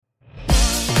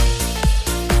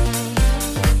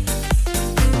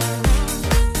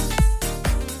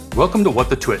Welcome to What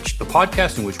the Twitch, the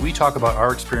podcast in which we talk about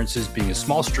our experiences being a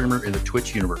small streamer in the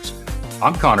Twitch universe.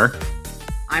 I'm Connor.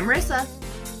 I'm Marissa.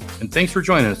 And thanks for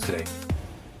joining us today.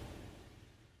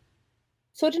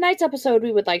 So tonight's episode,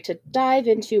 we would like to dive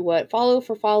into what follow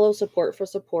for follow, support for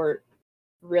support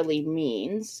really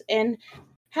means, and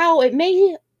how it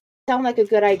may sound like a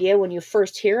good idea when you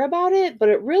first hear about it, but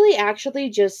it really actually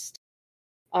just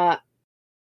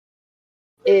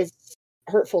is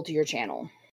hurtful to your channel.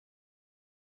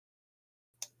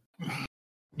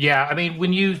 Yeah, I mean,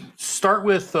 when you start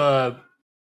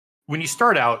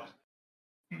out,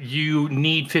 you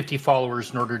need 50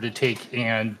 followers in order to take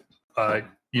and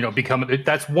become.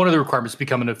 That's one of the requirements to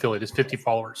become an affiliate is 50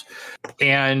 followers,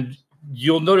 and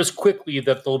you'll notice quickly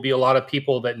that there'll be a lot of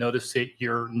people that notice that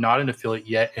you're not an affiliate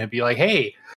yet and be like,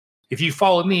 "Hey, if you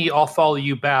follow me, I'll follow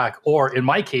you back." Or in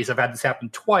my case, I've had this happen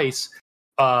twice.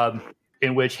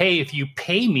 In which, hey, if you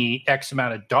pay me X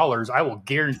amount of dollars, I will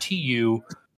guarantee you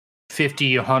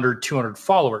 50, 100, 200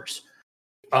 followers.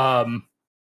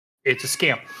 It's a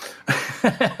scam.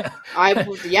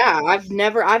 I've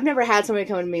never had somebody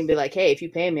come to me and be like, "Hey, if you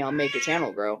pay me, I'll make your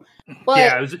channel grow." But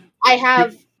yeah,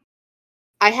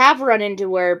 I have run into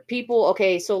where people,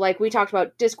 okay, so like we talked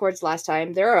about Discords last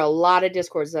time. There are a lot of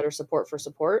Discords that are support for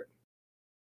support.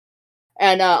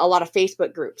 And a lot of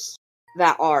Facebook groups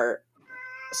that are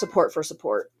support for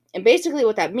support. And basically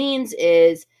what that means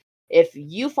is if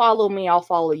you follow me, I'll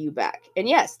follow you back. And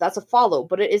yes, that's a follow,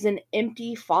 but it is an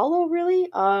empty follow, really.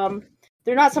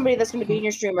 They're not somebody that's going to be in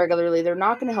your stream regularly. They're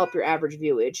not going to help your average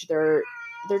viewage. They're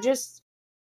just...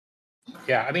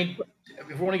 Yeah, I mean, if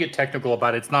we want to get technical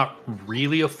about it, it's not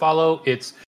really a follow.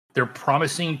 They're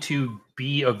promising to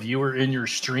be a viewer in your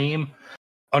stream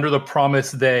under the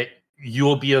promise that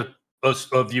you'll be a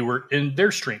viewer in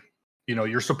their stream. You know,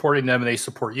 you're supporting them and they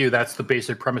support you. That's the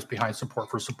basic premise behind support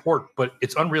for support, but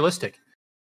it's unrealistic.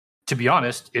 To be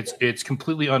honest, it's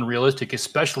completely unrealistic,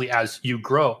 especially as you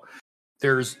grow.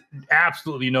 There's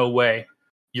absolutely no way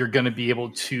you're going to be able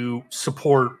to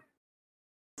support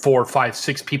 4, 5,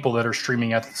 6 people that are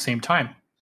streaming at the same time.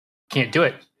 Can't do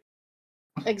it.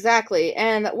 Exactly.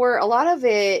 And where a lot of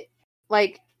it,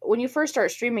 like when you first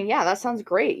start streaming, yeah, that sounds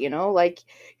great. You know, like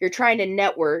you're trying to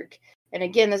network. And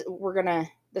again,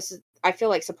 I feel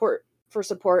like support for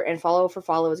support and follow for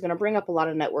follow is going to bring up a lot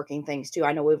of networking things too.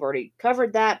 I know we've already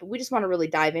covered that, but we just want to really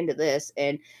dive into this.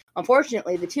 And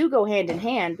unfortunately, the two go hand in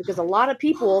hand because a lot of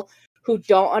people who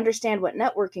don't understand what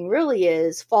networking really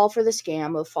is fall for the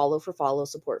scam of follow for follow,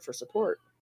 support for support.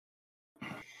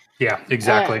 Yeah,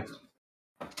 exactly.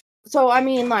 So, I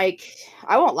mean, like,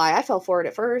 I won't lie, I fell for it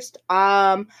at first.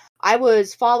 I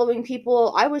was following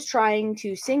people. I was trying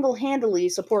to single-handedly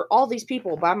support all these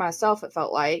people by myself, it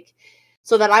felt like,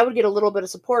 so that I would get a little bit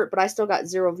of support, but I still got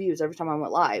 0 views every time I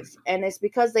went live. And it's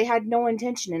because they had no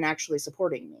intention in actually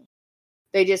supporting me.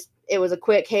 It was a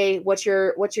quick, hey, what's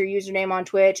your username on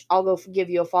Twitch? I'll go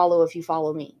give you a follow if you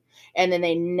follow me. And then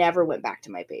they never went back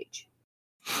to my page.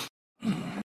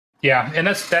 Yeah, and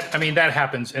that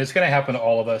happens, and it's going to happen to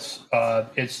all of us.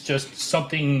 It's just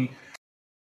something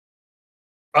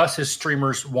us as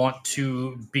streamers want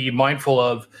to be mindful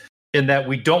of, in that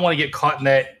we don't want to get caught in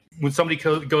that when somebody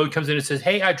comes in and says,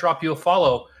 "Hey, I drop you a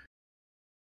follow,"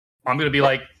 I'm going to be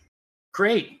like,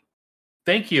 "Great,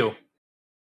 thank you."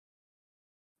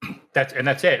 That's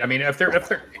it. I mean, if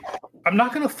they're, I'm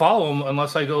not going to follow them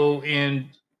unless I go and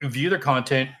view their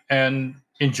content and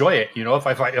enjoy it. You know, if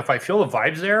I feel the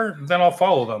vibes there, then I'll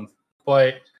follow them.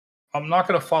 But I'm not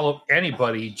going to follow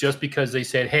anybody just because they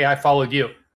said, "Hey, I followed you."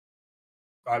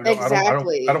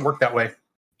 Exactly. I don't work that way.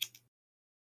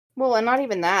 Well, and not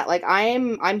even that. Like,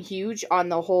 I'm huge on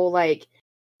the whole, like,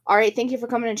 all right, thank you for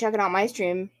coming and checking out my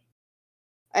stream.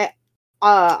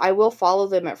 I will follow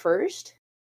them at first.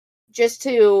 Just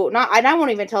to not, and I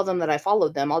won't even tell them that I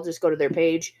followed them. I'll just go to their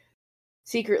page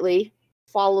secretly,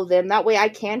 follow them. That way I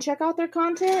can check out their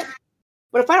content.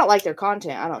 But if I don't like their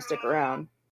content, I don't stick around.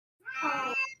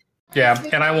 Yeah,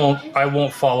 and I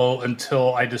won't follow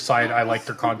until I decide I like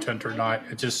their content or not.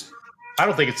 I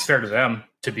don't think it's fair to them,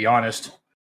 to be honest.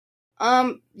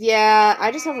 Yeah,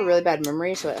 I just have a really bad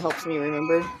memory, so it helps me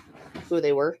remember who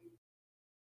they were.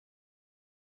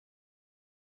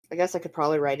 I guess I could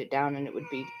probably write it down and it would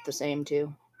be the same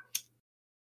too.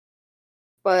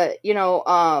 But,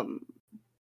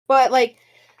 but like,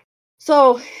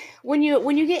 so when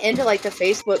you get into like the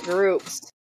Facebook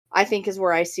groups, I think is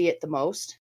where I see it the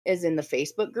most, is in the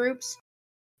Facebook groups.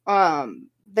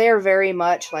 They're very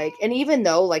much like, and even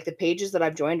though like the pages that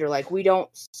I've joined are like, we don't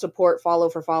support follow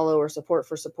for follow or support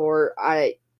for support,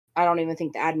 I don't even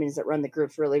think the admins that run the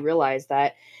groups really realize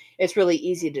that it's really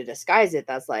easy to disguise it.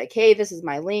 That's like, hey, this is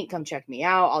my link. Come check me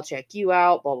out. I'll check you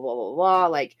out. Blah, blah, blah, blah.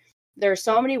 Like, there are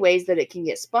so many ways that it can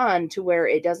get spun to where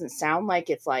it doesn't sound like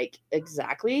it's like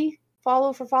exactly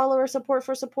follow for follow or support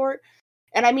for support.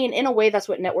 And I mean, in a way, that's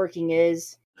what networking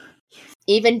is,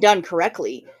 even done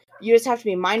correctly. You just have to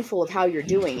be mindful of how you're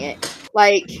doing it.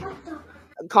 Like,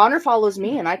 Connor follows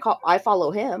me and I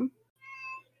follow him,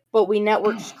 but we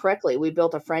networked correctly. We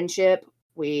built a friendship.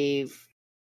 We've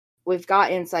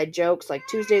got inside jokes. Like,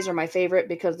 Tuesdays are my favorite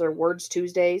because they're Words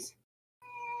Tuesdays.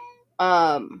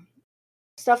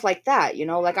 Stuff like that, you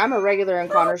know? Like, I'm a regular in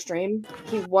Connor's stream.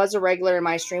 He was a regular in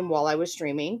my stream while I was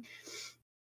streaming.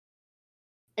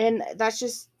 And that's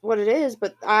just what it is.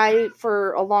 But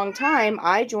for a long time,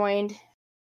 I joined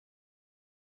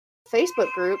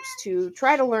Facebook groups to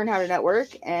try to learn how to network.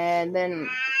 And then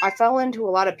I fell into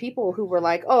a lot of people who were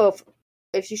like, oh,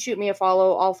 if you shoot me a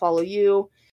follow, I'll follow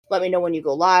you. Let me know when you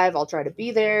go live. I'll try to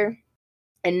be there.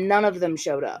 And none of them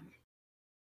showed up.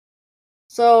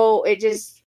 So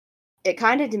it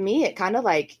kind of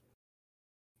like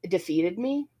defeated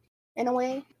me in a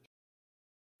way.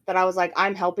 That I was like,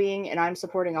 I'm helping and I'm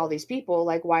supporting all these people.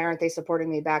 Like, why aren't they supporting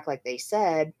me back like they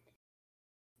said?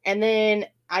 And then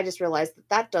I just realized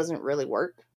that doesn't really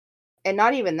work. And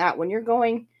not even that. When you're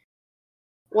going,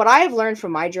 what I have learned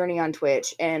from my journey on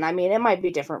Twitch, and I mean, it might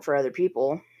be different for other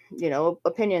people, you know,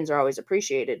 opinions are always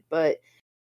appreciated, but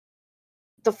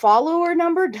the follower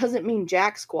number doesn't mean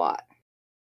jack squat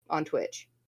on Twitch.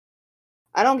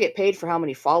 I don't get paid for how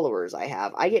many followers I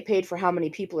have. I get paid for how many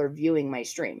people are viewing my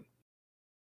stream.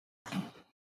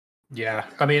 Yeah,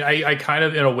 I mean, I kind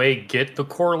of, in a way, get the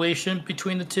correlation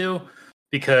between the two,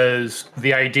 because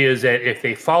the idea is that if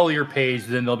they follow your page,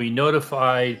 then they'll be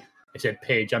notified. I said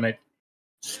page, I meant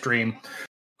stream.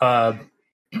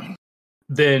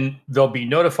 Then they'll be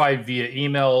notified via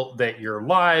email that you're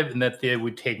live and that they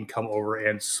would take and come over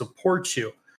and support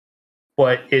you.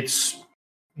 But it's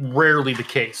rarely the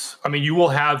case. I mean, you will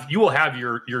have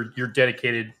your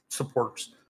dedicated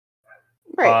supporters.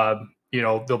 Right. You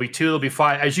know, there'll be 2, there'll be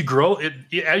 5. As you grow,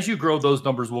 those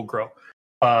numbers will grow.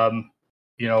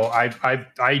 You know,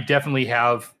 I definitely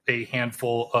have a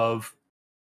handful of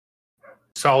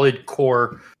solid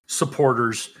core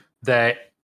supporters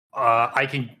that I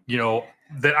can, you know,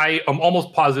 that I am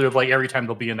almost positive like every time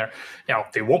they'll be in there. Now,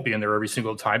 they won't be in there every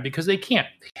single time because they can't.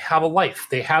 They have a life.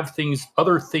 They have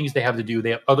other things they have to do. They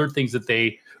have other things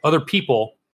other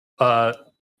people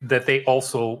that they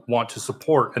also want to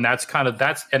support. And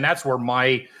that's where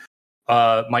my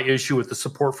my issue with the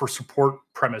support for support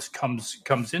premise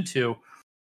comes into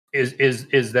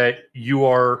is that you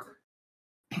are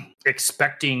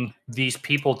expecting these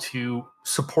people to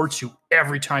support you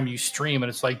every time you stream, and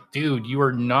it's like, dude, you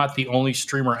are not the only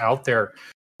streamer out there.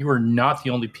 You are not the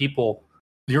only people.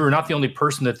 You are not the only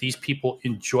person that these people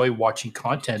enjoy watching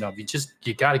content of.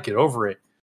 You got to get over it.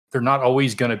 They're not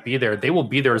always going to be there. They will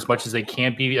be there as much as they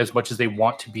can be, as much as they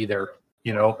want to be there.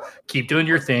 You know, keep doing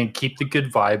your thing, keep the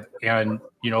good vibe, and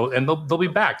you know, and they'll be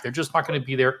back. They're just not going to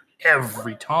be there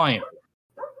every time.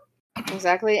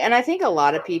 Exactly. And I think a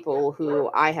lot of people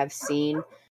who I have seen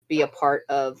be a part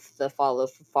of the follow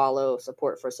for follow,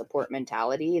 support for support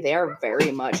mentality, they are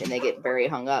very much, and they get very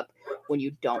hung up when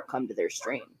you don't come to their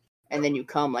stream. And then you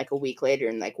come like a week later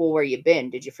and like, well, where you been?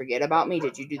 Did you forget about me?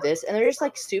 Did you do this? And they're just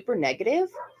like super negative.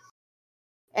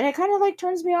 And it kind of like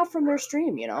turns me off from their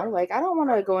stream, you know? Like, I don't want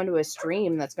to go into a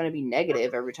stream that's going to be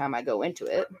negative every time I go into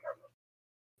it.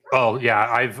 Oh yeah,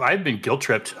 I've been guilt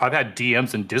tripped. I've had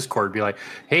DMs in Discord be like,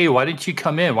 "Hey, why didn't you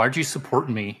come in? Why aren't you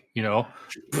supporting me?" You know,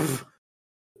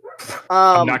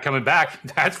 I'm not coming back.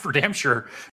 That's for damn sure.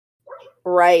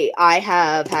 Right. I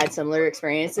have had similar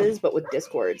experiences, but with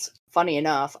Discords. Funny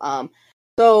enough.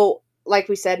 So like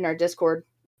we said in our Discord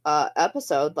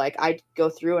episode, like I go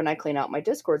through and I clean out my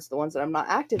Discords, the ones that I'm not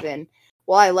active in.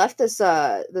 Well, I left this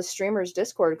the streamer's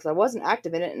Discord because I wasn't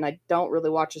active in it and I don't really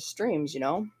watch his streams, you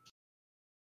know.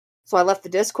 So I left the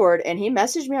Discord and he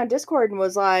messaged me on Discord and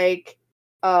was like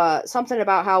something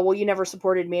about how, well, you never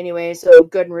supported me anyway, so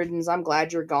good riddance, I'm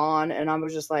glad you're gone. And I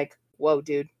was just like, whoa,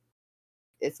 dude.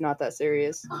 It's not that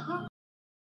serious.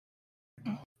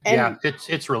 And yeah,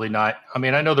 it's really not. I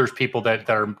mean, I know there's people that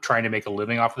are trying to make a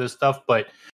living off of this stuff, but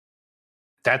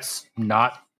that's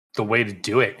not the way to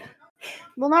do it.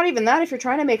 Well, not even that. If you're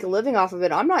trying to make a living off of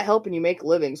it, I'm not helping you make a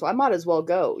living, so I might as well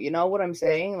go. You know what I'm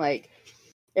saying? Like,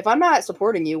 if I'm not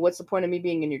supporting you, what's the point of me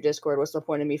being in your Discord? What's the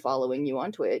point of me following you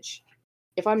on Twitch?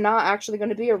 If I'm not actually going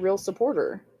to be a real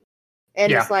supporter.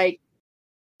 And it's like,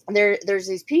 there's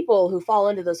these people who fall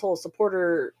into this whole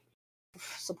support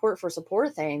for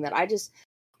support thing that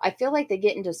I feel like they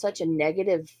get into such a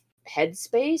negative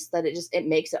headspace that it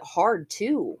makes it hard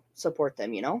to support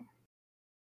them, you know?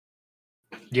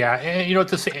 Yeah, and at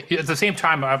the same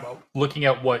time, I'm looking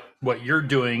at what you're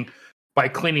doing by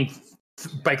cleaning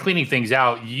things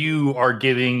out. You are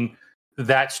giving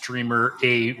that streamer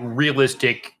a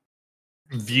realistic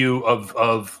view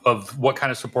of what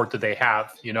kind of support that they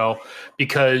have,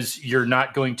 because you're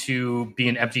not going to be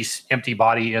an empty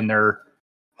body in their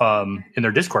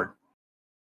Discord.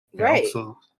 Right.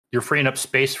 So you're freeing up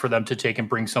space for them to take and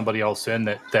bring somebody else in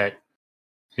that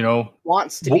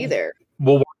wants to be there.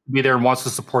 Will want to be there and wants to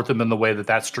support them in the way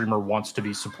that streamer wants to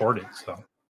be supported. So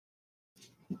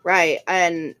right.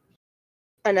 And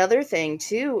another thing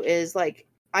too is like,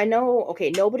 I know, okay,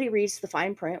 nobody reads the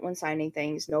fine print when signing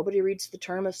things. Nobody reads the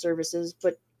term of services,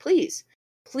 but please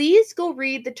go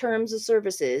read the terms of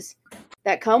services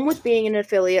that come with being an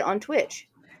affiliate on Twitch.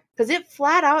 Because it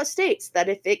flat out states that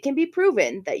if it can be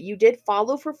proven that you did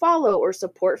follow for follow or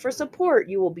support for support,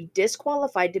 you will be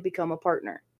disqualified to become a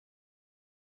partner.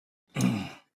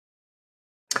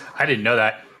 I didn't know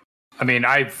that. I mean,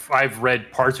 I've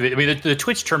read parts of it. I mean, the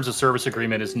Twitch terms of service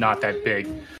agreement is not that big,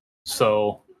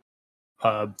 so.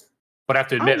 But I have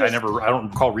to admit, I don't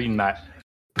recall reading that.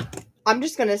 I'm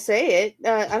just gonna say it.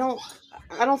 I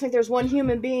don't think there's one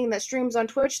human being that streams on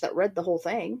Twitch that read the whole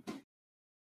thing.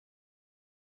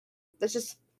 That's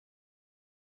just,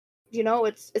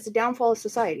 it's a downfall of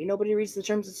society. Nobody reads the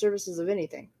terms of services of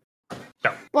anything.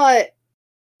 No. But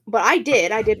I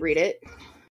did read it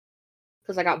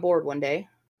because I got bored one day.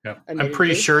 Yeah. I'm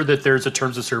pretty sure that there's a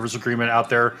terms of service agreement out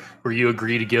there where you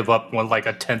agree to give up like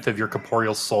a tenth of your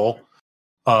corporeal soul.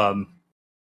 And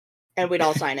we'd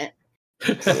all sign it.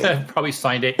 Probably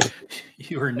signed it.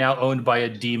 You are now owned by a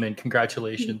demon.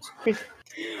 Congratulations.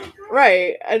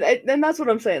 Right. And that's what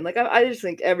I'm saying. Like, I just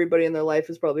think everybody in their life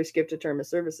has probably skipped a term of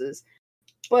services.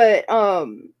 But,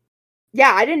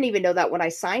 yeah, I didn't even know that when I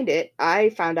signed it.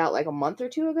 I found out like a month or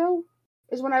two ago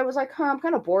is when I was like, I'm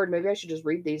kind of bored. Maybe I should just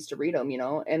read these to read them,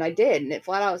 And I did. And it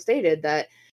flat out stated that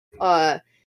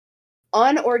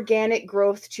unorganic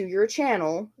growth to your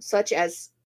channel, such as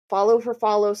follow for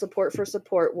follow, support for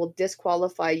support, will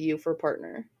disqualify you for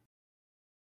partner.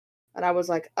 And I was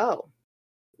like, oh,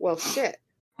 well, shit.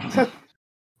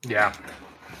 Yeah.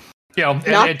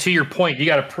 And to your point, you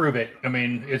got to prove it. I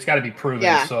mean, it's got to be proven.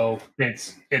 Yeah. So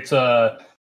it's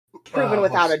proven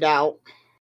without a doubt.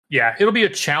 Yeah, it'll be a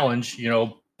challenge,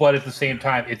 but at the same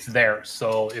time, it's there.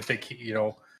 So if it,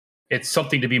 it's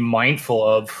something to be mindful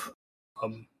of,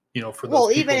 for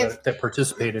those people that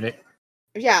participate in it.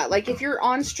 Yeah, like if you're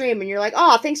on stream and you're like,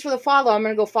 oh, thanks for the follow, I'm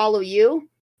going to go follow you.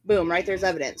 Boom, right there's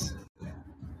evidence.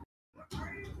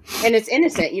 And it's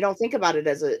innocent. You don't think about it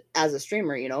as a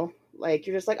streamer, Like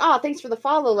you're just like, oh, thanks for the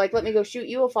follow. Like, let me go shoot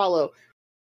you a follow.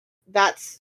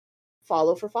 That's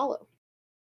follow for follow.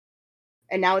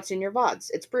 And now it's in your VODs.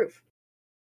 It's proof.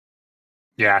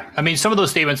 Yeah. I mean, some of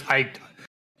those statements,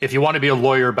 if you want to be a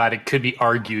lawyer about it, could be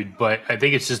argued, but I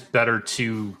think it's just better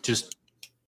to just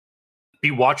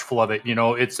be watchful of it.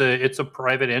 It's a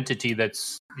private entity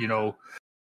that's,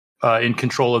 in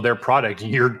control of their product,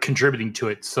 and you're contributing to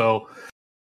it. So,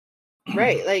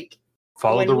 right. Like,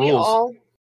 follow the rules.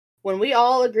 When we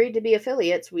all agreed to be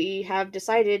affiliates, we have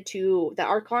decided that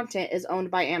our content is owned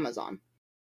by Amazon.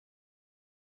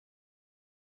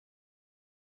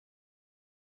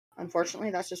 Unfortunately,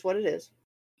 that's just what it is.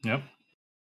 Yep.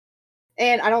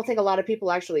 And I don't think a lot of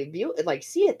people actually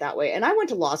see it that way. And I went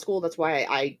to law school. That's why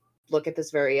I look at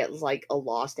this as like a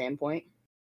law standpoint.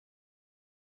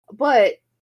 But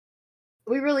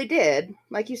we really did.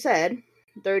 Like you said,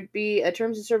 there'd be a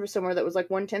terms of service somewhere that was like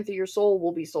 1/10 of your soul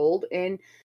will be sold, and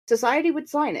society would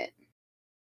sign it.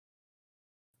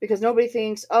 Because nobody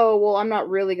thinks, oh, well, I'm not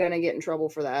really going to get in trouble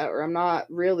for that, or I'm not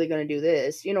really going to do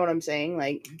this. You know what I'm saying?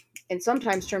 Like, and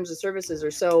sometimes terms of services are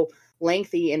so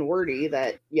lengthy and wordy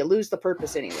that you lose the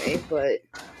purpose anyway, but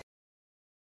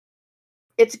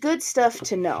it's good stuff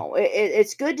to know.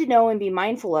 It's good to know and be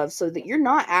mindful of so that you're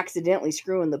not accidentally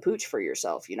screwing the pooch for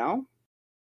yourself, And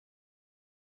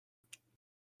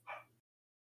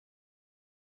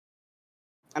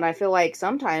I feel like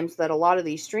sometimes that a lot of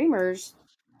these streamers,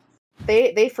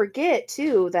 they forget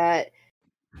too that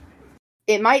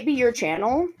it might be your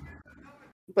channel,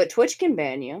 but Twitch can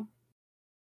ban you.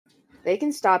 They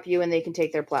can stop you and they can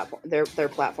take their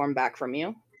platform back from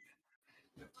you.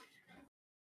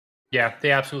 Yeah,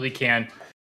 they absolutely can.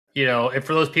 And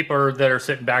for those people that are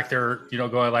sitting back there,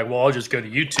 going like, well, I'll just go to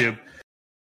YouTube.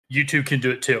 YouTube can do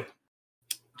it too.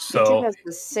 So YouTube has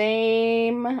the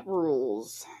same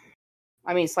rules.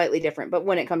 I mean, slightly different, but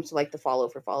when it comes to like the follow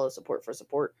for follow, support for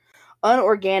support,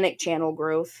 unorganic channel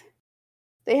growth,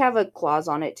 They have a clause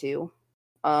on it too.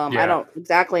 I don't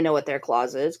exactly know what their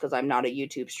clause is because I'm not a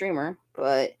YouTube streamer,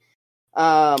 but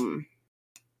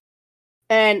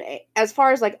and as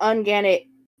far as like unorganic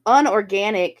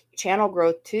channel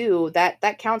growth too,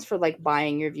 that counts for like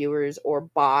buying your viewers or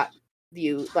bot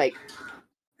view. Like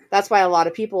that's why a lot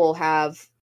of people have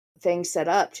things set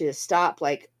up to stop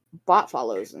like bot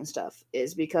follows and stuff,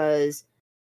 is because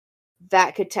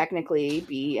that could technically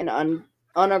be an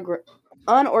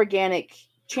unorganic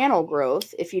channel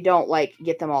growth if you don't like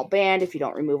get them all banned, if you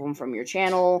don't remove them from your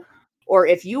channel, or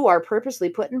if you are purposely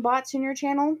putting bots in your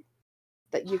channel,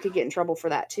 that you could get in trouble for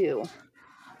that too.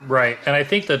 Right. And I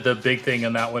think that the big thing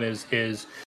on that one is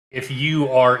if you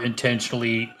are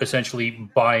intentionally essentially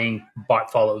buying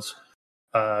bot follows,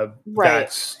 Right.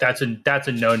 that's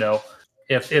a no-no.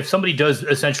 If somebody does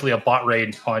essentially a bot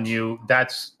raid on you,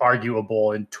 that's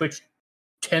arguable, and Twitch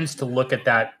tends to look at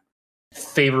that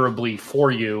favorably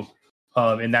for you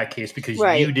in that case, because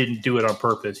you didn't do it on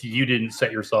purpose. You didn't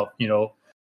set yourself,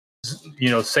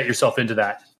 set yourself into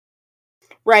that.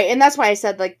 Right, and that's why I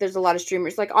said, like, there's a lot of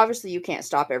streamers, like, obviously you can't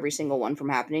stop every single one from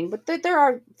happening, but there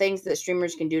are things that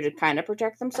streamers can do to kind of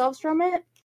protect themselves from it.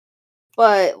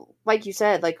 But, like you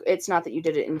said, like, it's not that you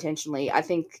did it intentionally. I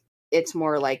think it's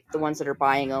more like the ones that are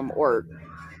buying them or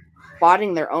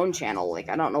botting their own channel. Like,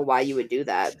 I don't know why you would do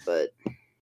that, but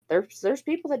there's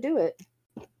people that do it.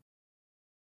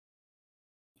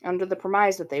 Under the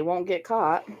premise that they won't get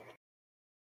caught.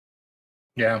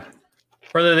 Yeah.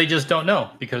 Or they just don't know,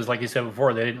 because like you said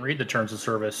before, they didn't read the terms of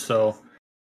service. So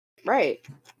right,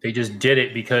 they just did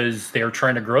it because they were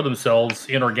trying to grow themselves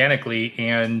inorganically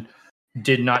and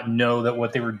did not know that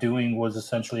what they were doing was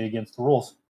essentially against the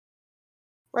rules.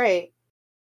 Right.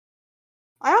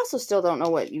 I also still don't know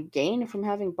what you gain from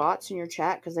having bots in your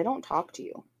chat, because they don't talk to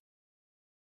you.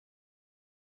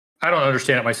 I don't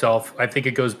understand it myself. I think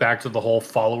it goes back to the whole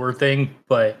follower thing,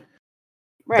 but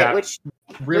right, which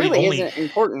really isn't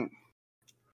important.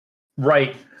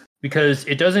 Right, because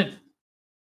it doesn't.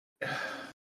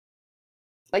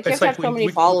 Like, you have to have so many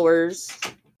followers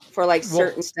for like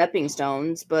certain stepping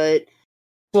stones, but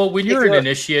when you're an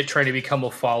initiate trying to become a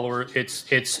follower,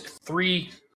 it's 3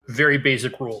 very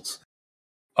basic rules.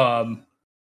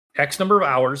 X number of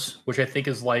hours, which I think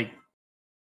is like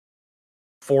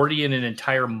 40 in an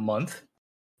entire month.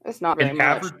 That's not very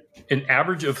much. An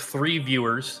average of 3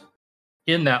 viewers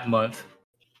in that month,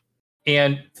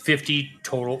 and 50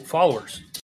 total followers.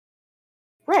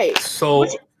 Right. So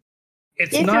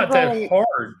it's not that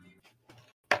hard.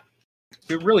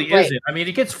 It really isn't. I mean,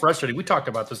 it gets frustrating. We talked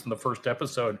about this in the first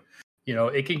episode.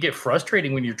 It can get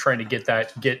frustrating when you're trying to get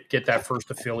that first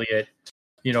affiliate.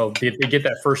 Get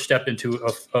that first step into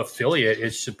affiliate.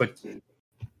 It's just, but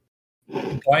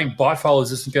buying bot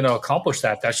follows isn't going to accomplish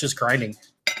that. That's just grinding.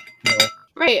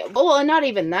 Right. Well, and not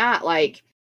even that. Like,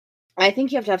 I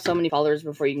think you have to have so many followers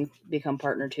before you can become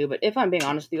partner too. But if I'm being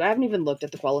honest with you, I haven't even looked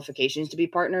at the qualifications to be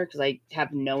partner, because I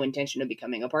have no intention of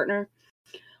becoming a partner.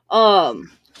 But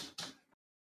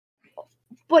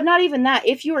not even that.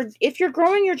 If you're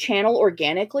growing your channel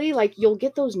organically, like, you'll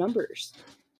get those numbers.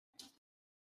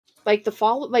 Like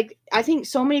I think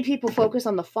so many people focus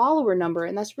on the follower number,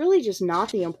 and that's really just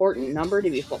not the important number to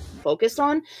be focused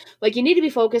on. Like, you need to be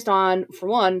focused on, for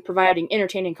one, providing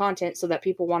entertaining content so that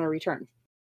people want to return.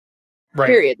 Right.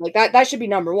 Period. Like, that should be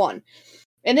number 1.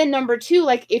 And then number 2,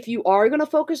 like, if you are going to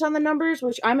focus on the numbers,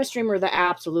 which I'm a streamer that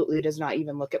absolutely does not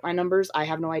even look at my numbers. I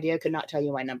have no idea. Could not tell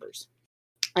you my numbers.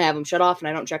 I have them shut off and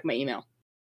I don't check my email.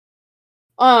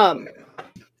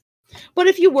 But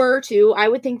if you were to, I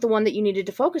would think the one that you needed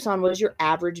to focus on was your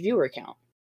average viewer count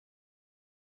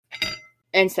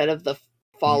instead of the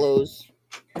follows.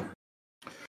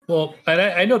 Well, and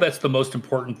I know that's the most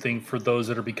important thing for those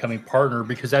that are becoming partner,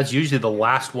 because that's usually the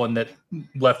last one that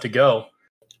left to go.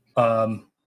 But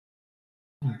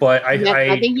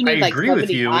I think you need, I agree 75? With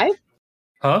you.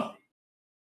 Huh?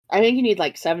 I think you need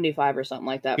like 75 or something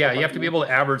like that. Yeah, you have to be able to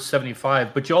average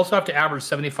 75, but you also have to average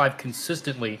 75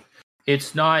 consistently.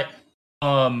 It's not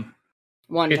time.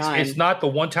 It's not the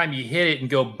one time you hit it and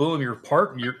go boom, your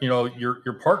partner.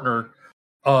 Your partner.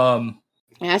 It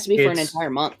has to be for an entire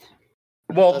month.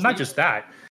 Well, not just that.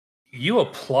 You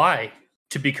apply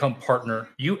to become partner.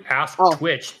 You ask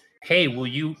Twitch, "Hey, will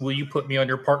you put me on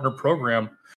your partner program?"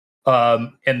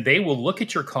 And they will look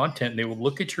at your content, and they will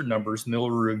look at your numbers, and they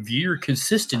will review your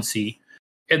consistency,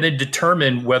 and then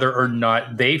determine whether or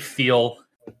not they feel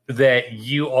that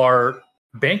you are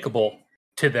bankable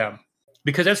to them.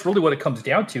 Because that's really what it comes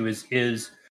down to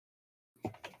is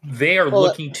they are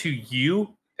looking to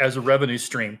you as a revenue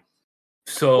stream.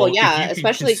 So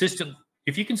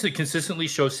if you can consistently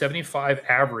show 75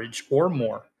 average or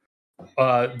more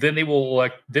then they will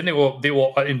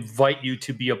invite you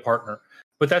to be a partner.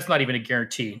 But that's not even a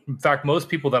guarantee. In fact, most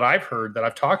people that I've heard that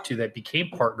I've talked to that became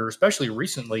partners, especially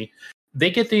recently,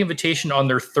 they get the invitation on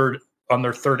their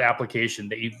third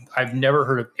application. I've never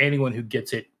heard of anyone who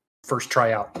gets it first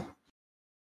tryout.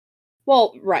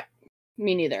 Well, right.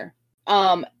 Me neither.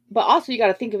 But also you got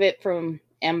to think of it from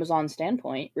Amazon's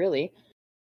standpoint, really.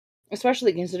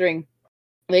 Especially considering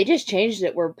they just changed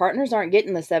it where partners aren't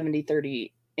getting the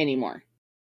 70-30 anymore.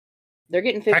 They're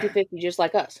getting 50-50 just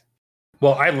like us.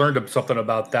 Well, I learned something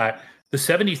about that. The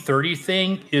 70-30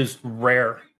 thing is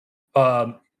rare.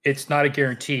 It's not a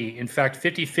guarantee. In fact,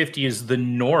 50-50 is the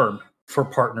norm for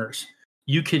partners.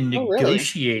 You can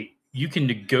negotiate. Really? You can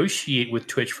negotiate with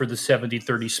Twitch for the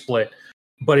 70-30 split,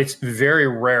 but it's very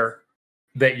rare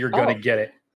that you're going to get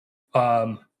it.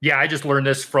 Yeah, I just learned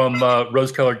this from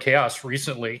Rose Colored Chaos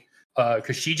recently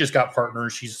because she just got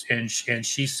partners.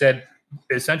 She said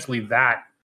essentially that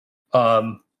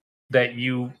that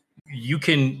you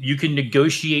can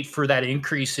negotiate for that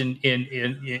increase in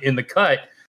the cut,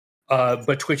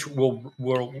 but Twitch will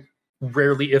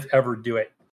rarely, if ever, do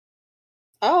it.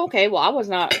 Oh, okay. Well, I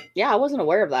wasn't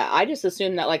aware of that. I just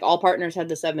assumed that like all partners had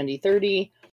the 70-30,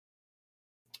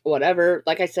 whatever.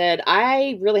 Like I said,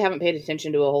 I really haven't paid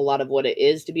attention to a whole lot of what it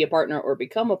is to be a partner or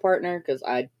become a partner because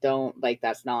I don't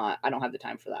have the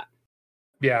time for that.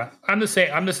 Yeah, I'm the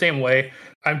same way.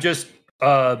 I'm just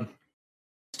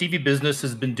Stevie Business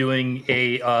has been doing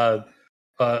a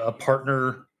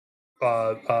partner.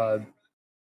 I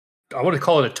want to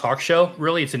call it a talk show.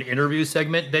 Really, it's an interview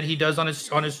segment that he does on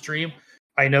his stream.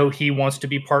 I know he wants to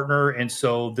be partner, and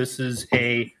so this is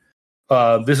a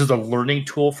learning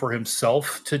tool for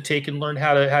himself to take and learn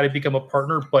how to become a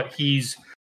partner. But he's,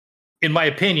 in my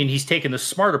opinion, he's taken the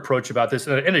smart approach about this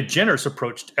and a generous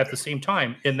approach at the same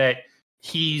time, in that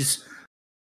he's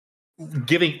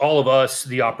giving all of us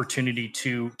the opportunity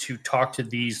to talk to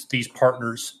these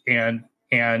partners, and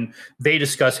they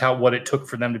discuss what it took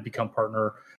for them to become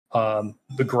partner,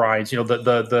 the grinds,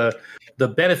 the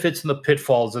benefits and the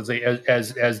pitfalls as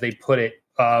they put it,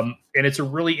 and it's a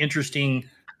really interesting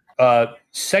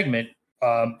segment,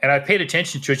 and I paid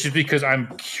attention to it just because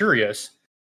I'm curious.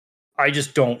 I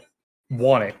just don't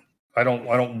want it. I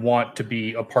don't want to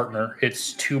be a partner.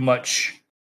 It's too much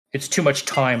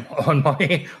time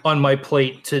on my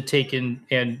plate to take in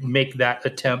and make that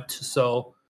attempt.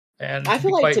 So, and I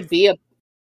feel like to be a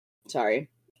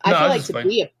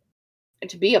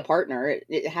partner,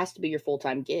 it has to be your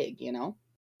full-time gig,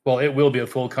 Well, it will be a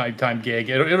full-time gig.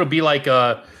 It'll be like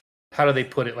how do they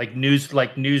put it? Like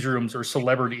newsrooms or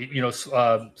celebrity,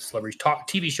 celebrity talk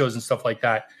TV shows and stuff like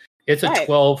that. It's a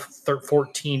 12, 13,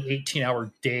 14,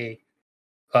 18-hour day.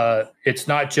 It's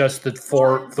not just the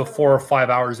 4 or 5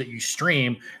 hours that you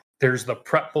stream. There's the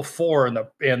prep before and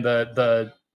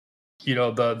the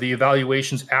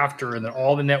evaluations after, and then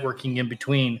all the networking in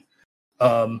between.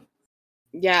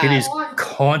 It is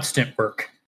constant work.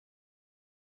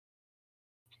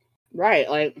 Right.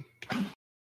 Like,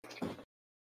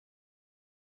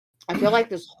 I feel like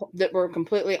that we're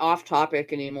completely off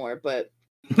topic anymore, but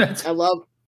I love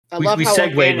we how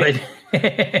segued,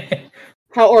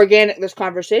 how organic this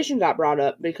conversation got brought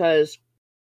up, because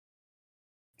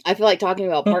I feel like talking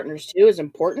about partners too is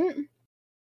important.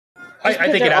 I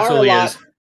think it absolutely is.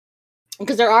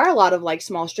 Because there are a lot of like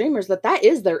small streamers that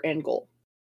is their end goal.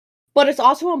 But it's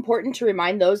also important to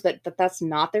remind those that that's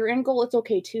not their end goal. It's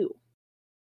okay too.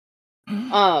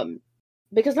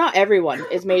 Because not everyone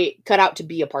is cut out to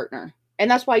be a partner. And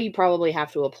that's why you probably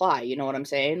have to apply. You know what I'm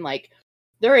saying? Like,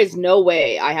 there is no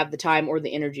way I have the time or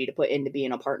the energy to put into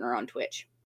being a partner on Twitch.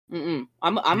 I'm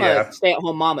a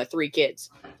stay-at-home mom of 3 kids.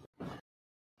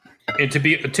 And to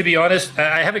be honest,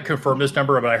 I haven't confirmed this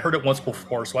number, but I heard it once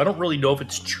before, so I don't really know if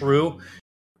it's true.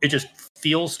 It just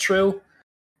feels true.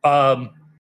 Of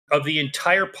the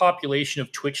entire population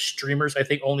of Twitch streamers, I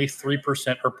think only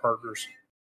 3% are partners.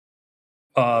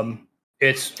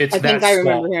 It's I think I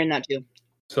remember hearing that too.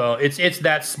 So it's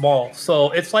that small.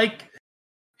 So it's like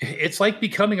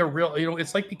becoming a real,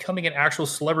 it's like becoming an actual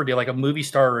celebrity, like a movie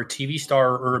star or a TV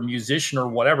star or a musician or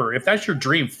whatever. If that's your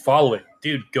dream, follow it,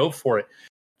 dude. Go for it.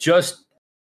 Just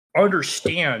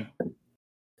understand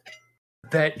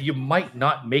that you might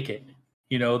not make it.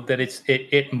 That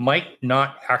it might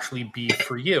not actually be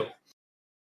for you.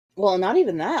 Well, not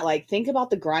even that. Like, think about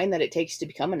the grind that it takes to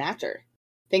become an actor.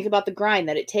 Think about the grind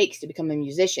that it takes to become a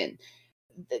musician.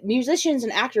 The musicians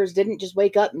and actors didn't just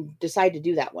wake up and decide to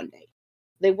do that one day.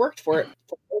 They worked for it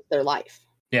for their life.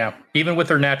 Yeah. Even with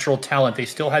their natural talent, they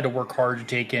still had to work hard to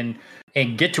take in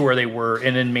and get to where they were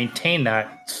and then maintain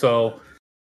that. So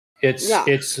Yeah.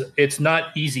 It's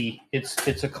not easy.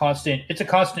 It's a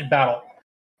constant battle.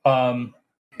 And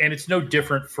it's no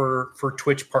different for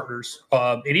Twitch partners.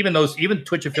 And even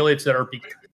Twitch affiliates that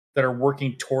are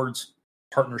working towards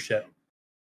partnership.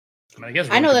 I mean, I guess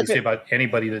I really know could that be say about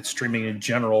anybody that's streaming in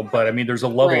general, but I mean, there's a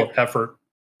level right. of effort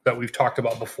that we've talked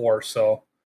about before. So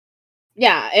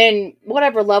Yeah, and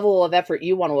whatever level of effort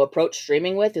you want to approach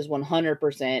streaming with is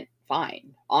 100%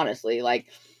 fine. Honestly, like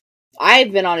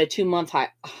I've been on a 2-month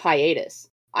hiatus.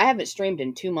 I haven't streamed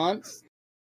in 2 months,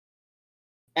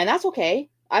 and that's okay.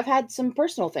 I've had some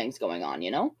personal things going on,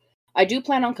 you know. I do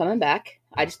plan on coming back.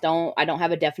 I don't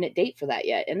have a definite date for that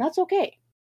yet, and that's okay.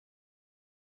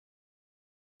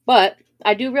 But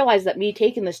I do realize that me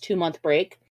taking this 2-month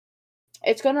break,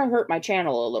 it's going to hurt my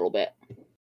channel a little bit.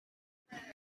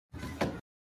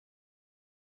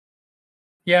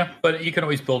 yeah, but you can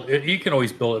always build it. You can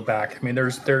always build it back. I mean,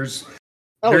 there's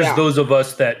Oh yeah. those of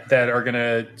us that are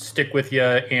gonna stick with you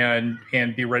and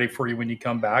be ready for you when you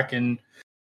come back, and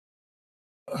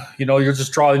you're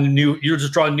just drawing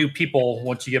new people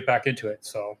once you get back into it.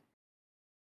 So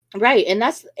Right, and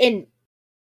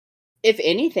if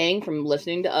anything from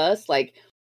listening to us, like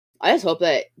I just hope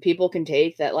that people can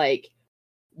take that, like,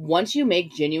 once you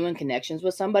make genuine connections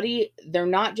with somebody, they're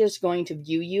not just going to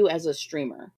view you as a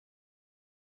streamer.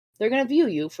 They're going to view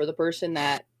you for the person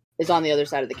that is on the other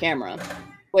side of the camera,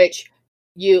 which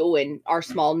you and our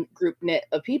small group knit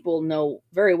of people know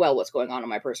very well what's going on in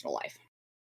my personal life.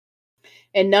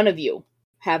 And none of you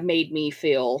have made me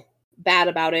feel bad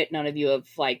about it. None of you have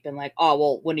been like, oh,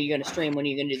 well, when are you going to stream? When are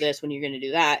you going to do this? When are you going to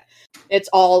do that? It's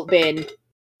all been,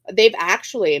 they've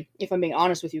actually, if I'm being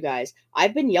honest with you guys,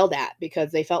 I've been yelled at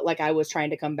because they felt like I was trying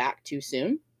to come back too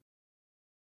soon.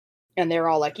 And they're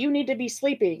all like, you need to be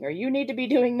sleeping or you need to be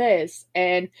doing this.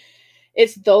 And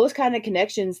it's those kind of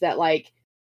connections that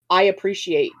I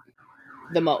appreciate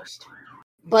the most.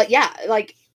 But yeah, I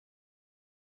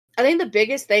think the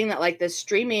biggest thing that this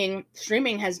streaming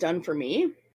has done for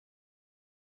me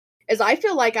is I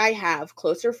feel like I have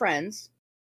closer friends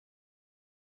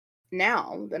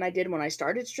now than I did when I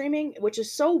started streaming, which is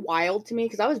so wild to me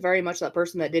because I was very much that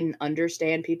person that didn't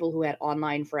understand people who had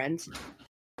online friends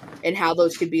and how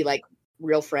those could be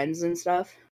real friends and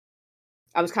stuff.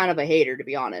 I was kind of a hater, to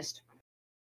be honest,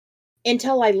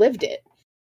 until I lived it.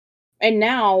 And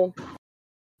now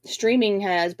streaming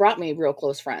has brought me real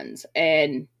close friends,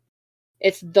 and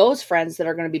it's those friends that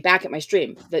are going to be back at my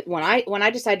stream. That when I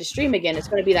decide to stream again, it's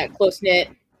going to be that close-knit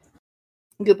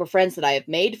group of friends that I have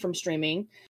made from streaming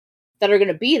that are going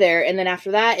to be there. And then after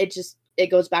that,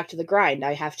 it goes back to the grind.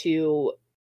 I have to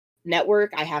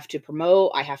network, I have to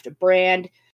promote, I have to brand,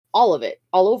 all of it,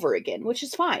 all over again, which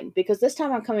is fine because this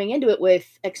time I'm coming into it with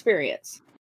experience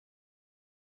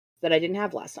that I didn't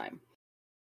have last time.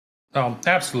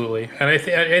 Absolutely, and I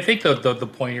think the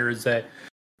point here is that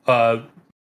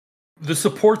the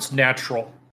support's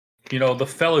natural. The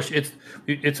fellowship,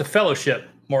 it's a fellowship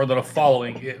more than a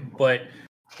following, but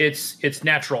it's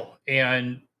natural,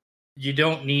 and you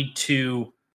don't need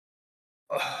to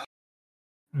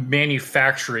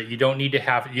manufacture it. You don't need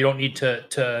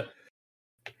to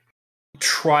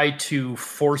try to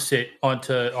force it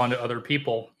onto other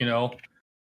people.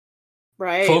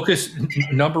 Right.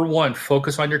 Number one,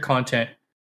 focus on your content.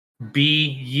 Be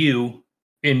you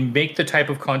and make the type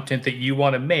of content that you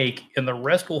want to make, and the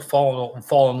rest will fall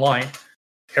in line.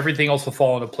 Everything else will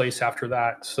fall into place after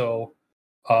that. So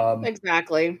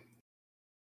exactly.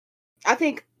 I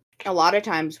think a lot of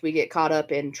times we get caught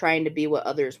up in trying to be what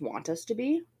others want us to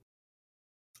be,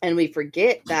 and we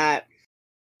forget that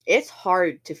it's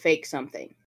hard to fake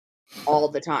something all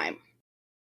the time.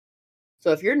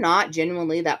 So if you're not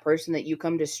genuinely that person that you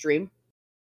come to stream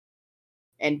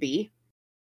and be,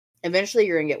 eventually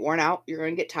you're going to get worn out, you're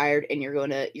going to get tired, and you're going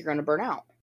to burn out.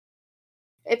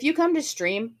 If you come to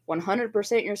stream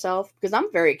 100% yourself, because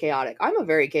I'm very chaotic. I'm a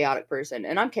very chaotic person,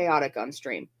 and I'm chaotic on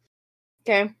stream.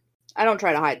 Okay? I don't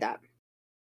try to hide that.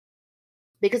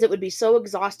 Because it would be so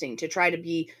exhausting to try to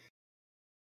be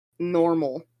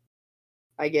normal,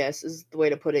 I guess, is the way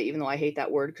to put it, even though I hate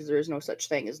that word because there is no such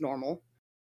thing as normal.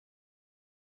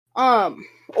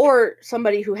 Or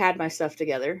somebody who had my stuff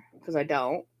together, because I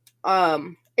don't.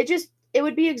 It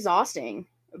would be exhausting,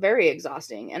 very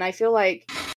exhausting. And I feel like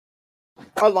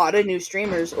a lot of new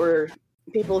streamers or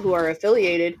people who are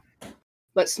affiliated,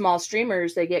 but small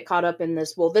streamers, they get caught up in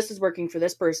this, well, this is working for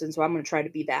this person, so I'm going to try to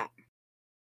be that.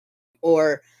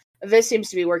 Or this seems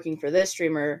to be working for this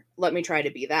streamer, let me try to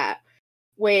be that.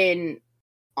 When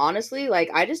honestly,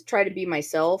 I just try to be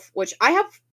myself, which I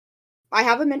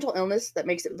have a mental illness that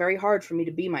makes it very hard for me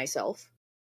to be myself.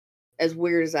 As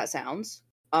weird as that sounds.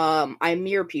 I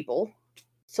mirror people.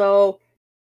 So,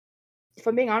 if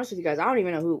I'm being honest with you guys, I don't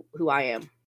even know who I am.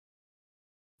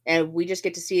 And we just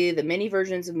get to see the mini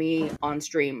versions of me on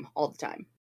stream all the time.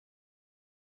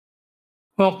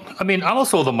 Well, I mean, I'm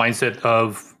also the mindset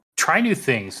of try new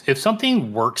things. If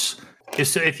something works,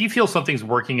 if you feel something's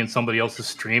working in somebody else's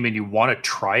stream and you want to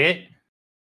try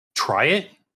it,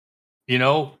 you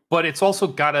know, but it's also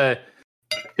gotta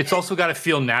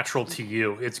feel natural to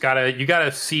you. You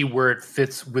gotta see where it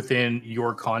fits within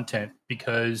your content,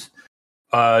 because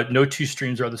no two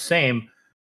streams are the same,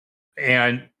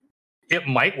 and it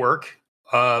might work,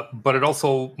 but it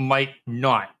also might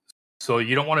not. So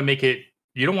you don't want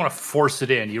to force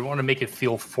it in. You don't want to make it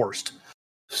feel forced.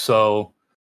 So,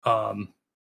 I'm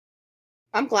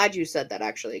glad you said that,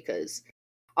 actually, because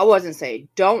I wasn't saying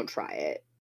don't try it,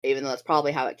 even though that's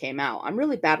probably how it came out. I'm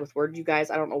really bad with words, you guys.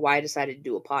 I don't know why I decided to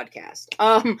do a podcast.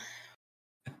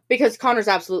 Because Connor's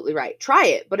absolutely right. Try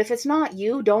it, but if it's not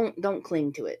you, don't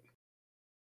cling to it.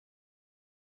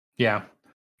 Yeah.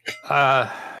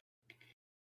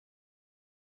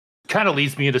 Kind of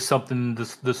leads me into something,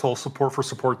 this whole support for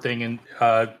support thing, and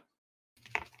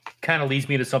kind of leads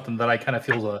me into something that I kind of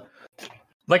feel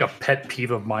like a pet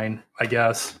peeve of mine, I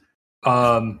guess.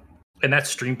 And that's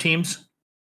stream teams.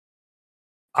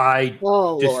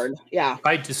 Lord, yeah.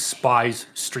 I despise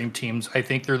stream teams. I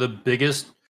think they're the biggest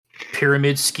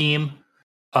pyramid scheme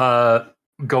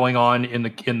going on in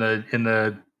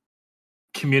the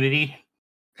community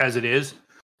as it is,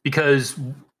 because,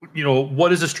 you know,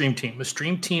 what is a stream team? A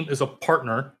stream team is a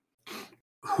partner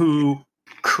who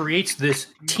creates this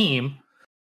team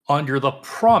under the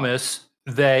promise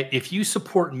that if you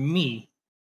support me,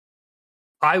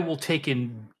 I will take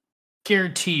and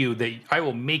guarantee you that I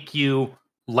will make you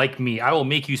like me. I will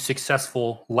make you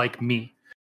successful like me.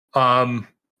 And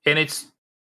it's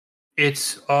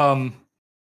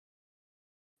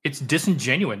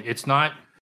disingenuous.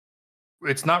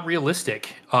 It's not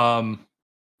realistic.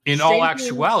 In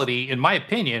my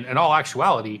opinion,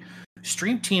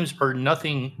 stream teams are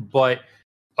nothing but,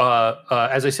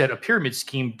 as I said, a pyramid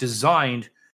scheme designed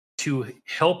to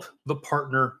help the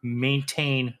partner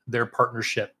maintain their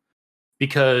partnership.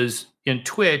 Because in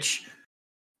Twitch,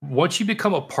 once you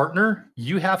become a partner,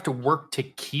 you have to work to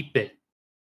keep it.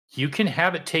 You can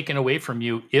have it taken away from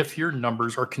you if your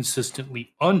numbers are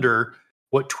consistently under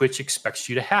what Twitch expects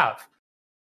you to have.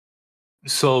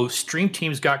 So stream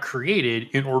teams got created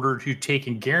in order to take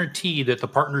and guarantee that the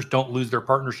partners don't lose their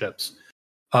partnerships.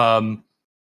 Because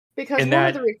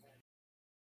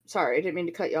sorry, I didn't mean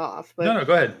to cut you off, but no,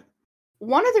 go ahead.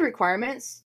 One of the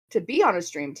requirements to be on a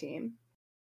stream team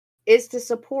is to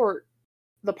support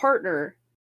the partner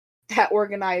that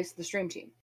organized the stream team.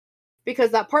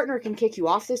 Because that partner can kick you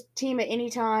off this team at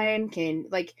any time,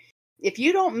 if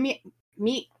you don't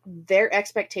meet their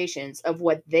expectations of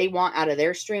what they want out of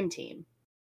their stream team,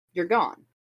 you're gone.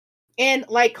 And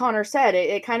like Connor said,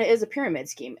 it kind of is a pyramid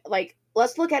scheme. Like,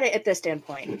 let's look at it at this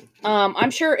standpoint.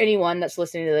 I'm sure anyone that's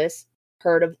listening to this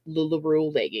heard of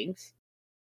LuLaRoe leggings.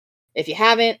 If you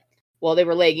haven't, well, they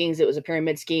were leggings. It was a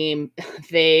pyramid scheme.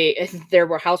 There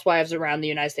were housewives around the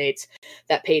United States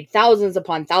that paid thousands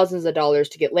upon thousands of dollars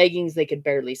to get leggings they could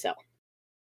barely sell.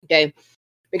 Okay?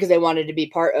 Because they wanted to be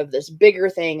part of this bigger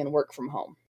thing and work from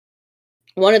home.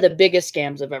 One of the biggest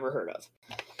scams I've ever heard of.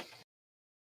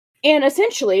 And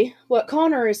essentially, what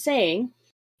Connor is saying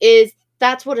is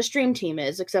that's what a stream team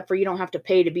is, except for you don't have to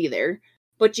pay to be there.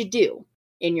 But you do.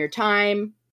 In your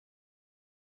time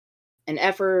and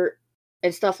effort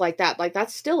and stuff like that. Like,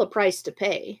 that's still a price to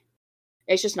pay.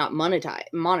 It's just not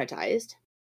monetized.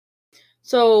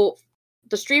 So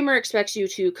the streamer expects you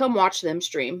to come watch them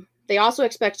stream. They also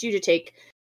expect you to take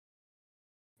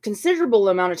considerable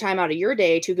amount of time out of your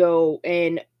day to go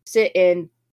and sit in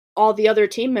all the other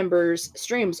team members'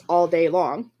 streams all day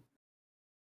long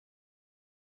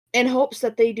in hopes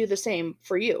that they do the same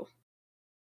for you.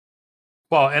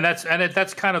 Well, that's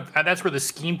where the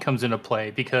scheme comes into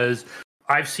play, because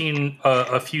I've seen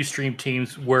a few stream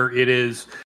teams where it is,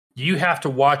 you have to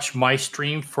watch my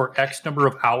stream for X number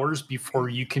of hours before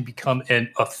you can become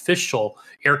an official,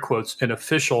 air quotes, an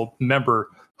official member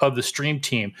of the stream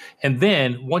team. And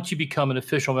then once you become an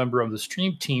official member of the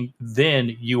stream team,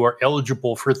 then you are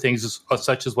eligible for things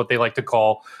such as what they like to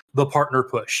call the partner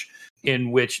push,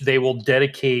 in which they will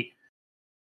dedicate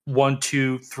 1,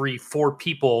 2, 3, 4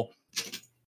 people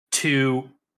to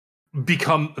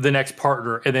become the next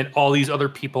partner. And then all these other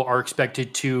people are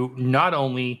expected to not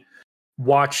only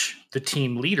watch the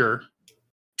team leader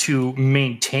to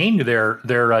maintain their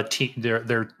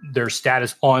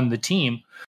status on the team,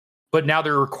 but now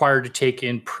they're required to take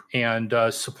in and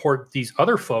support these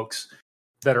other folks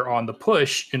that are on the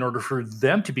push in order for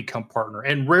them to become partner.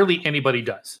 And rarely anybody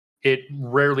does. It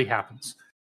rarely happens.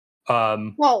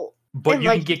 Well, but you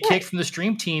can get kicked from the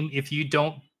stream team if you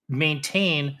don't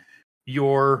maintain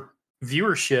your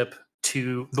viewership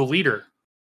to the leader,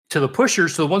 to the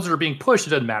pushers. So the ones that are being pushed, it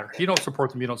doesn't matter. If you don't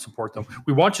support them, you don't support them.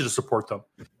 We want you to support them.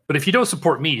 But if you don't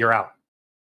support me, you're out.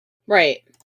 Right.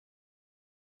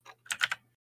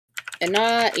 And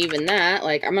not even that.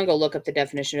 Like, I'm going to go look up the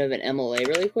definition of an MLA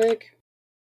really quick.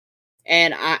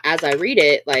 And as I read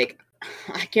it, like,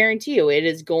 I guarantee you it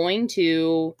is going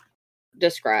to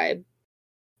describe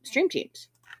stream teams.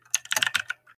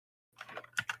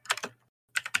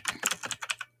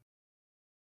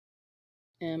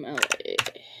 MLA.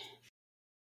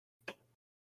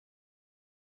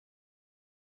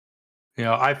 You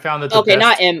know, I found that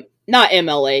not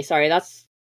MLA. Sorry, that's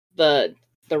the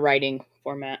writing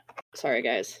format. Sorry,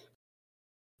 guys.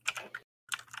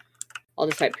 I'll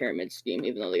just type pyramid scheme,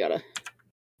 even though they got a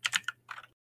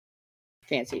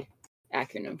fancy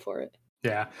acronym for it.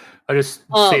 Yeah, I'll just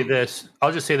say this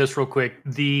real quick.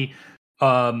 The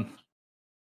only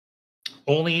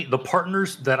the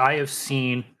partners that I have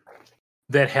seen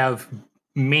that have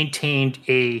maintained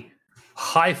a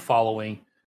high following,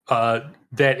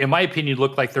 that in my opinion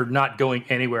look like they're not going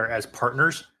anywhere as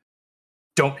partners,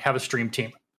 don't have a stream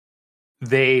team.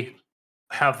 They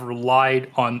have relied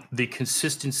on the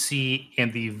consistency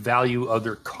and the value of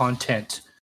their content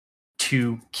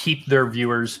to keep their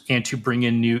viewers and to bring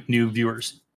in new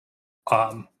viewers.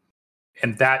 And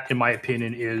that, in my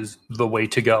opinion, is the way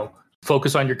to go.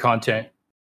 Focus on your content.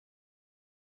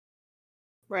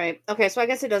 Right. Okay, so I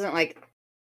guess it doesn't like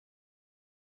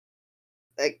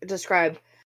describe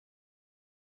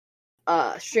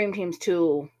stream teams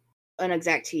to an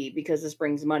exactee, because this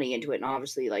brings money into it, and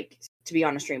obviously, like, to be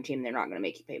on a stream team, they're not going to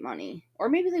make you pay money, or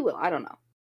maybe they will. I don't know,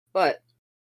 but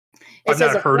I've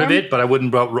not heard of it, but I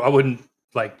wouldn't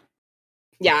like.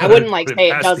 Yeah, I wouldn't like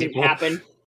say it doesn't happen.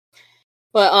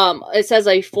 But it says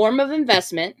a form of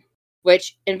investment,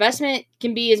 which investment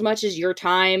can be as much as your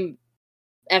time,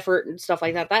 effort, and stuff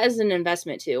like that. That is an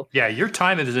investment too. Yeah, your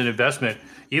time is an investment.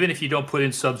 Even if you don't put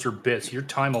in subs or bits, your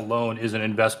time alone is an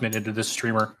investment into this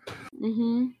streamer.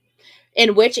 Mm-hmm.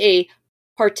 In which a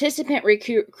participant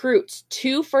recruits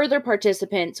 2 further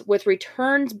participants, with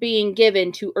returns being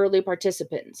given to early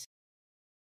participants.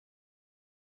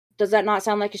 Does that not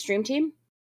sound like a stream team?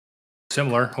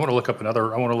 Similar. I want to look up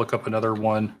another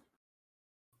one.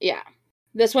 Yeah.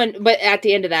 This one, but at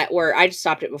the end of that, where I just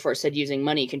stopped it before it said using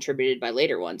money contributed by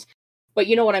later ones. But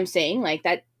you know what I'm saying? Like,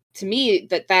 that, to me,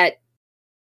 that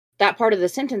part of the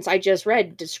sentence I just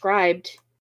read described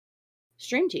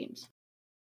stream teams.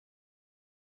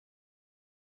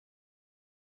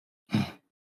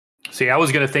 See, I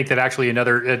was going to think that actually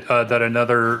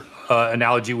another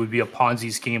analogy would be a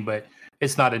Ponzi scheme, but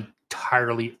it's not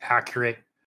entirely accurate,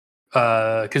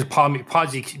 because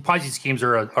Ponzi schemes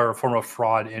are a form of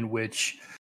fraud in which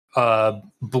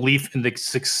belief in the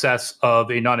success of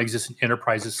a non-existent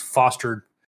enterprise is fostered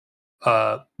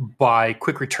by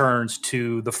quick returns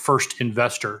to the first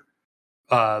investor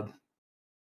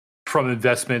from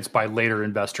investments by later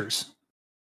investors.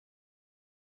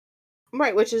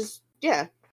 Right, which is, yeah.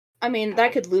 I mean,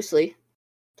 that could loosely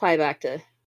tie back to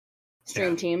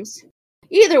stream teams.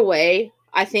 Either way,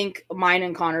 I think mine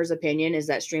and Connor's opinion is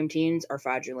that stream teams are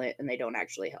fraudulent and they don't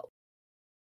actually help.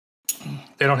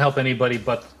 They don't help anybody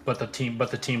but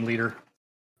the team leader.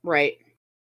 Right.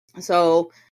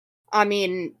 So, I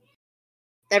mean,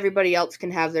 everybody else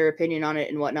can have their opinion on it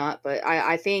and whatnot, but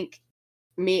I think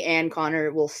me and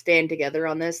Connor will stand together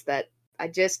on this, that I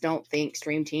just don't think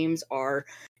stream teams are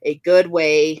a good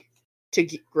way to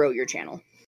grow your channel.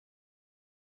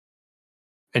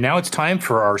 And now it's time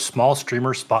for our small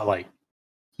streamer spotlight.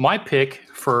 My pick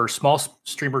for small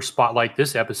streamer spotlight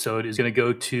this episode is going to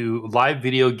go to Live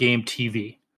Video Game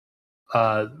TV.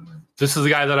 This is a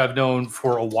guy that I've known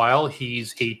for a while.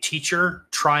 He's a teacher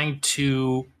trying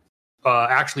to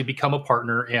actually become a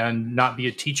partner and not be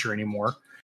a teacher anymore.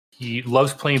 He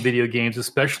loves playing video games,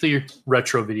 especially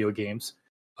retro video games.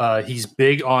 He's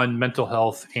big on mental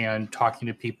health and talking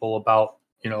to people about,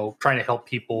 trying to help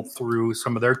people through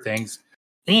some of their things.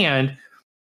 And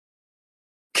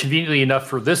conveniently enough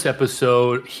for this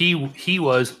episode, he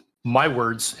was, my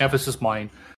words, emphasis mine,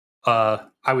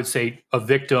 I would say a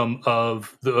victim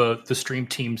of the stream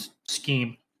team's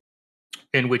scheme,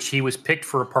 in which he was picked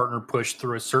for a partner push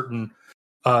through a certain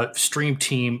stream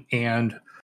team and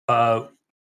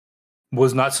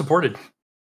was not supported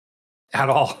at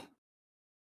all.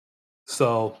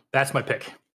 So that's my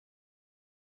pick.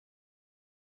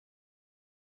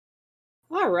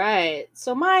 All right.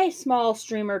 So my small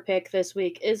streamer pick this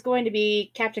week is going to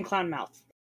be Captain Clownmouth.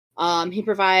 He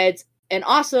provides an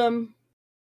awesome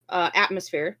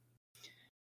atmosphere.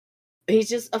 He's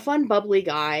just a fun, bubbly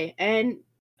guy, and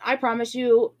I promise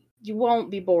you, you won't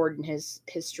be bored in his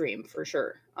stream for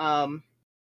sure.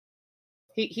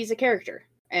 He's a character,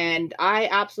 and I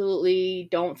absolutely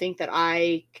don't think that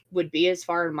I would be as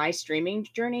far in my streaming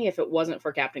journey if it wasn't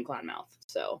for Captain Clownmouth.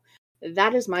 So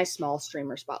that is my small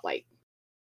streamer spotlight.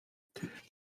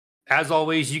 As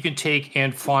always, you can take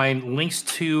and find links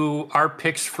to our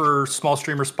picks for Small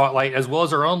Streamer Spotlight, as well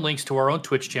as our own links to our own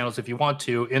Twitch channels if you want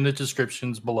to, in the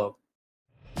descriptions below.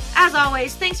 As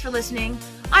always, thanks for listening.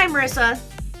 I'm Marissa.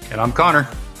 And I'm Connor.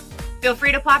 Feel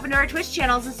free to pop into our Twitch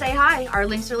channels and say hi. Our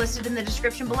links are listed in the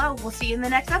description below. We'll see you in the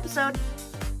next episode.